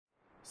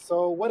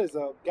So what is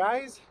up,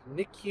 guys?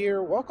 Nick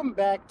here. Welcome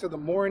back to the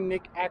More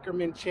Nick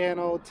Ackerman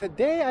channel.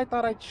 Today I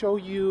thought I'd show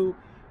you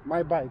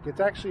my bike. It's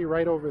actually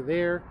right over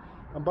there,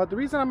 but the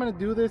reason I'm going to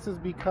do this is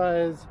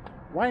because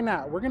why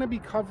not? We're going to be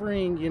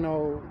covering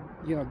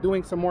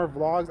doing some more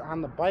vlogs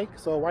on the bike,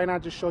 so why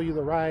not just show you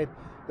the ride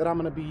that I'm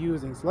going to be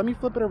using. So let me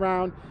flip it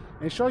around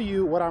and show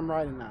you what I'm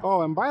riding now.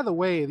 Oh, and by the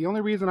way, the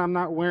only reason I'm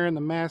not wearing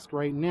the mask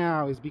right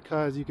now is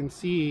because you can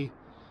see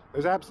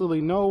there's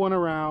absolutely no one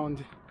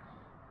around.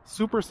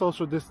 Super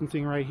social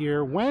distancing right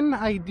here. When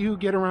I do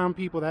get around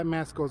people, that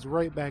mask goes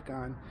right back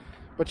on.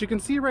 But you can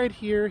see right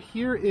here,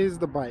 here is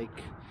the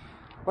bike.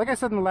 Like I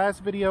said in the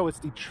last video, it's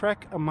the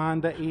Trek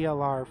Emonda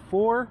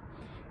ALR4,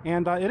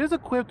 and it is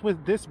equipped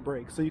with disc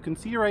brakes. So you can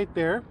see right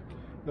there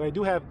that I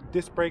do have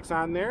disc brakes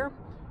on there,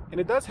 and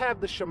it does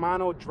have the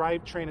Shimano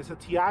drivetrain. It's a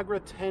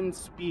Tiagra 10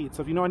 speed.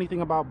 So if you know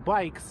anything about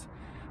bikes,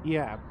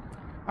 yeah.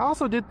 I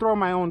also did throw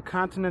my own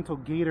Continental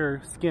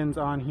gator skins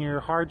on here,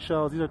 hard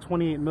shells. These are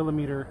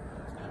 28mm.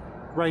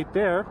 Right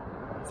there.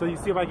 So you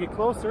see if I get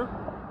closer,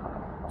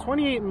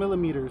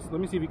 28mm.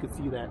 Let me see if you can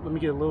see that. Let me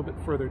get a little bit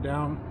further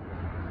down,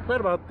 right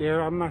about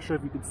there. I'm not sure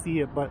if you can see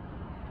it, but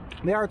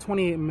they are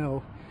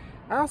 28mm.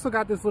 I also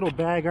got this little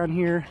bag on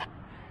here.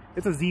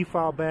 It's a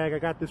Z-file bag. I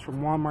got this from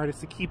Walmart.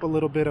 It's to keep a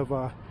little bit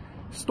of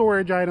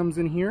storage items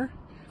in here.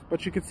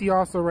 But you can see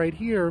also right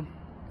here,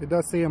 it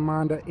does say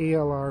Emonda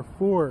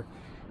ALR4.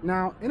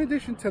 Now, in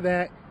addition to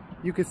that,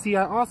 you can see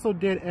I also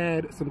did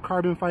add some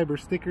carbon fiber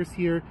stickers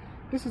here.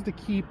 This is to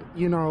keep,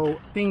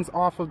 things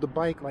off of the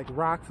bike, like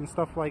rocks and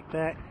stuff like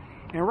that.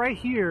 And right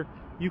here,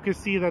 you can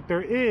see that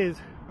there is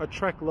a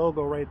Trek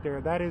logo right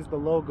there. That is the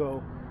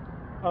logo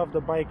of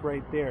the bike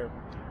right there.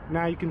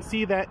 Now you can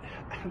see that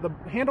the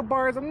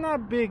handlebars, I'm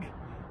not big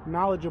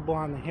knowledgeable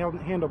on the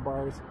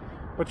handlebars,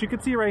 but you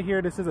can see right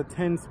here, this is a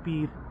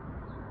 10-speed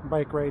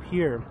bike right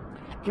here.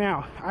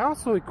 Now, I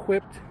also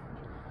equipped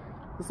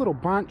this little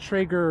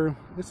bontrager.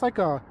 It's like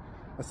a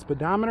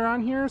speedometer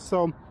on here,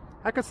 so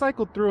I could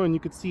cycle through and you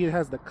could see it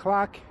has the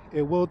clock.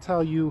 It will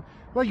tell you,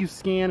 let you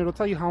scan, it'll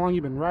tell you how long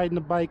you've been riding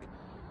the bike.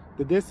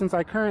 The distance,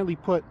 I currently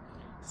put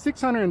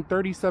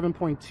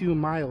 637.2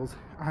 miles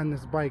on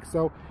this bike.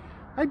 So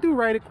I do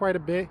ride it quite a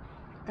bit.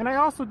 And I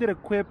also did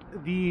equip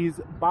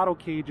these bottle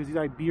cages, these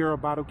ibera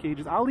bottle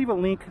cages. I'll leave a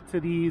link to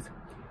these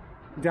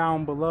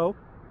down below.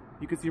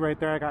 You can see right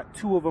there, I got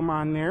 2 of them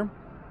on there.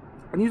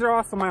 And these are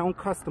also my own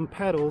custom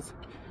pedals.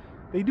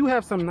 They do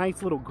have some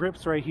nice little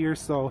grips right here,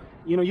 so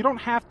you don't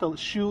have to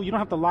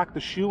lock the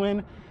shoe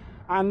in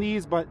on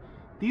these, but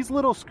these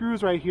little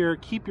screws right here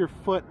keep your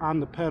foot on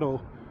the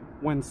pedal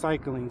when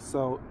cycling,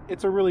 so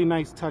it's a really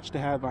nice touch to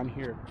have on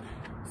here.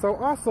 So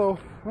also,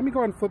 let me go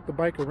ahead and flip the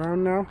bike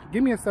around now.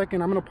 Give me a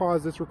second, I'm going to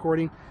pause this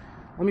recording.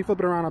 Let me flip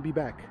it around, I'll be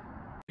back.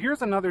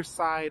 Here's another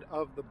side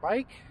of the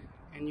bike,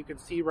 and you can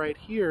see right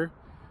here,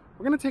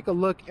 we're going to take a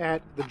look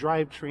at the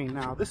drivetrain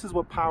now. This is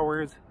what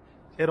powers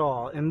it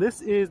all, and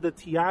this is the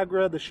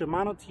Tiagra, the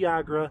Shimano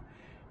Tiagra,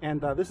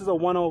 and this is a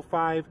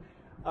 105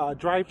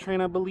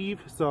 drivetrain, I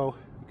believe, so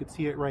you can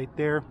see it right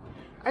there.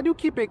 I do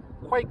keep it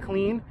quite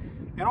clean,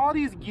 and all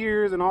these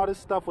gears and all this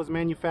stuff was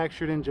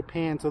manufactured in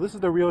Japan, so this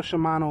is the real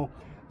Shimano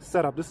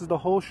setup. This is the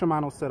whole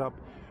Shimano setup,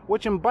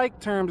 which in bike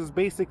terms is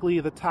basically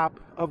the top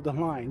of the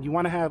line. You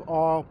want to have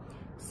all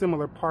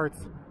similar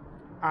parts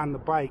on the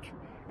bike.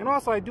 And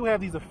also I do have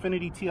these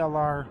Affinity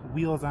TLR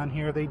wheels on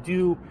here. They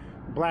do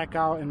black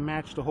out and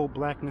match the whole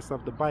blackness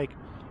of the bike.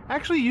 I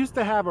actually used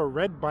to have a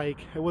red bike.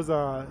 It was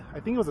I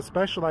think it was a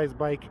Specialized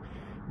bike,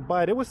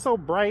 but it was so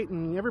bright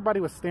and everybody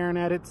was staring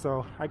at it,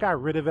 so I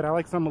got rid of it. I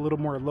like something a little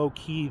more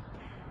low-key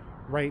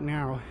right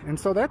now. And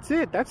so that's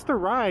it. That's the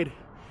ride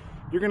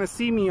you're gonna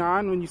see me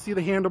on. When you see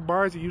the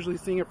handlebars, you're usually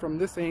seeing it from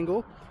this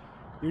angle.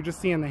 You're just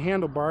seeing the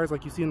handlebars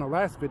like you see in the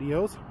last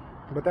videos,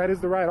 but that is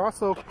the ride.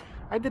 Also,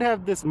 I did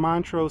have this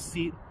montrose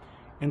seat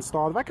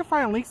installed. If I can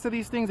find links to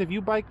these things, if you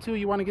bike too,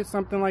 you want to get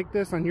something like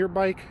this on your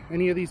bike,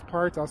 any of these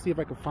parts, I'll see if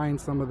I can find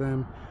some of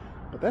them.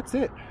 But that's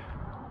it.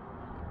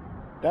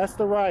 That's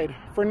the ride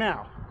for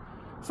now.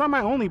 It's not my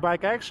only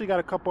bike. I actually got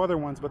a couple other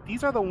ones, but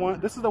these are the one.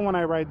 This is the one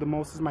I ride the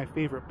most. This is my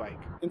favorite bike.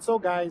 And so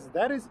guys,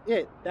 that is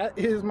it. That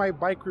is my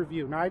bike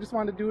review. Now I just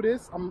wanted to do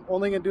this. I'm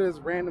only gonna do this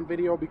random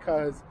video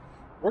because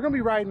we're gonna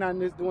be riding on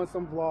this, doing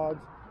some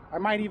vlogs. I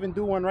might even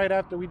do one right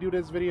after we do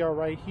this video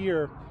right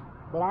here.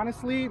 But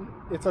honestly,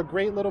 it's a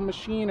great little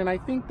machine, and I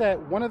think that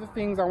one of the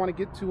things I want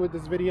to get to with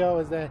this video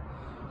is that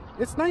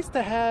it's nice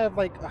to have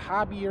like a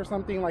hobby or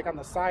something like on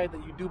the side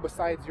that you do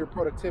besides your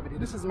productivity.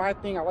 This is my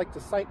thing. I like to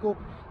cycle.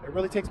 It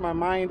really takes my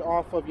mind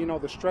off of,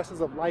 the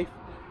stresses of life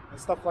and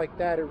stuff like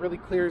that. It really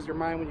clears your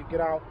mind when you get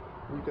out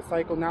and you can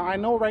cycle. Now, I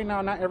know right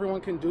now not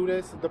everyone can do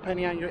this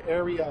depending on your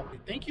area.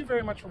 Thank you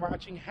very much for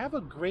watching. Have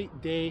a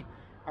great day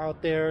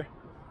out there.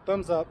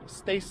 Thumbs up.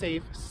 Stay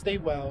safe. Stay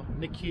well.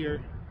 Nick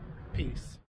here. Peace.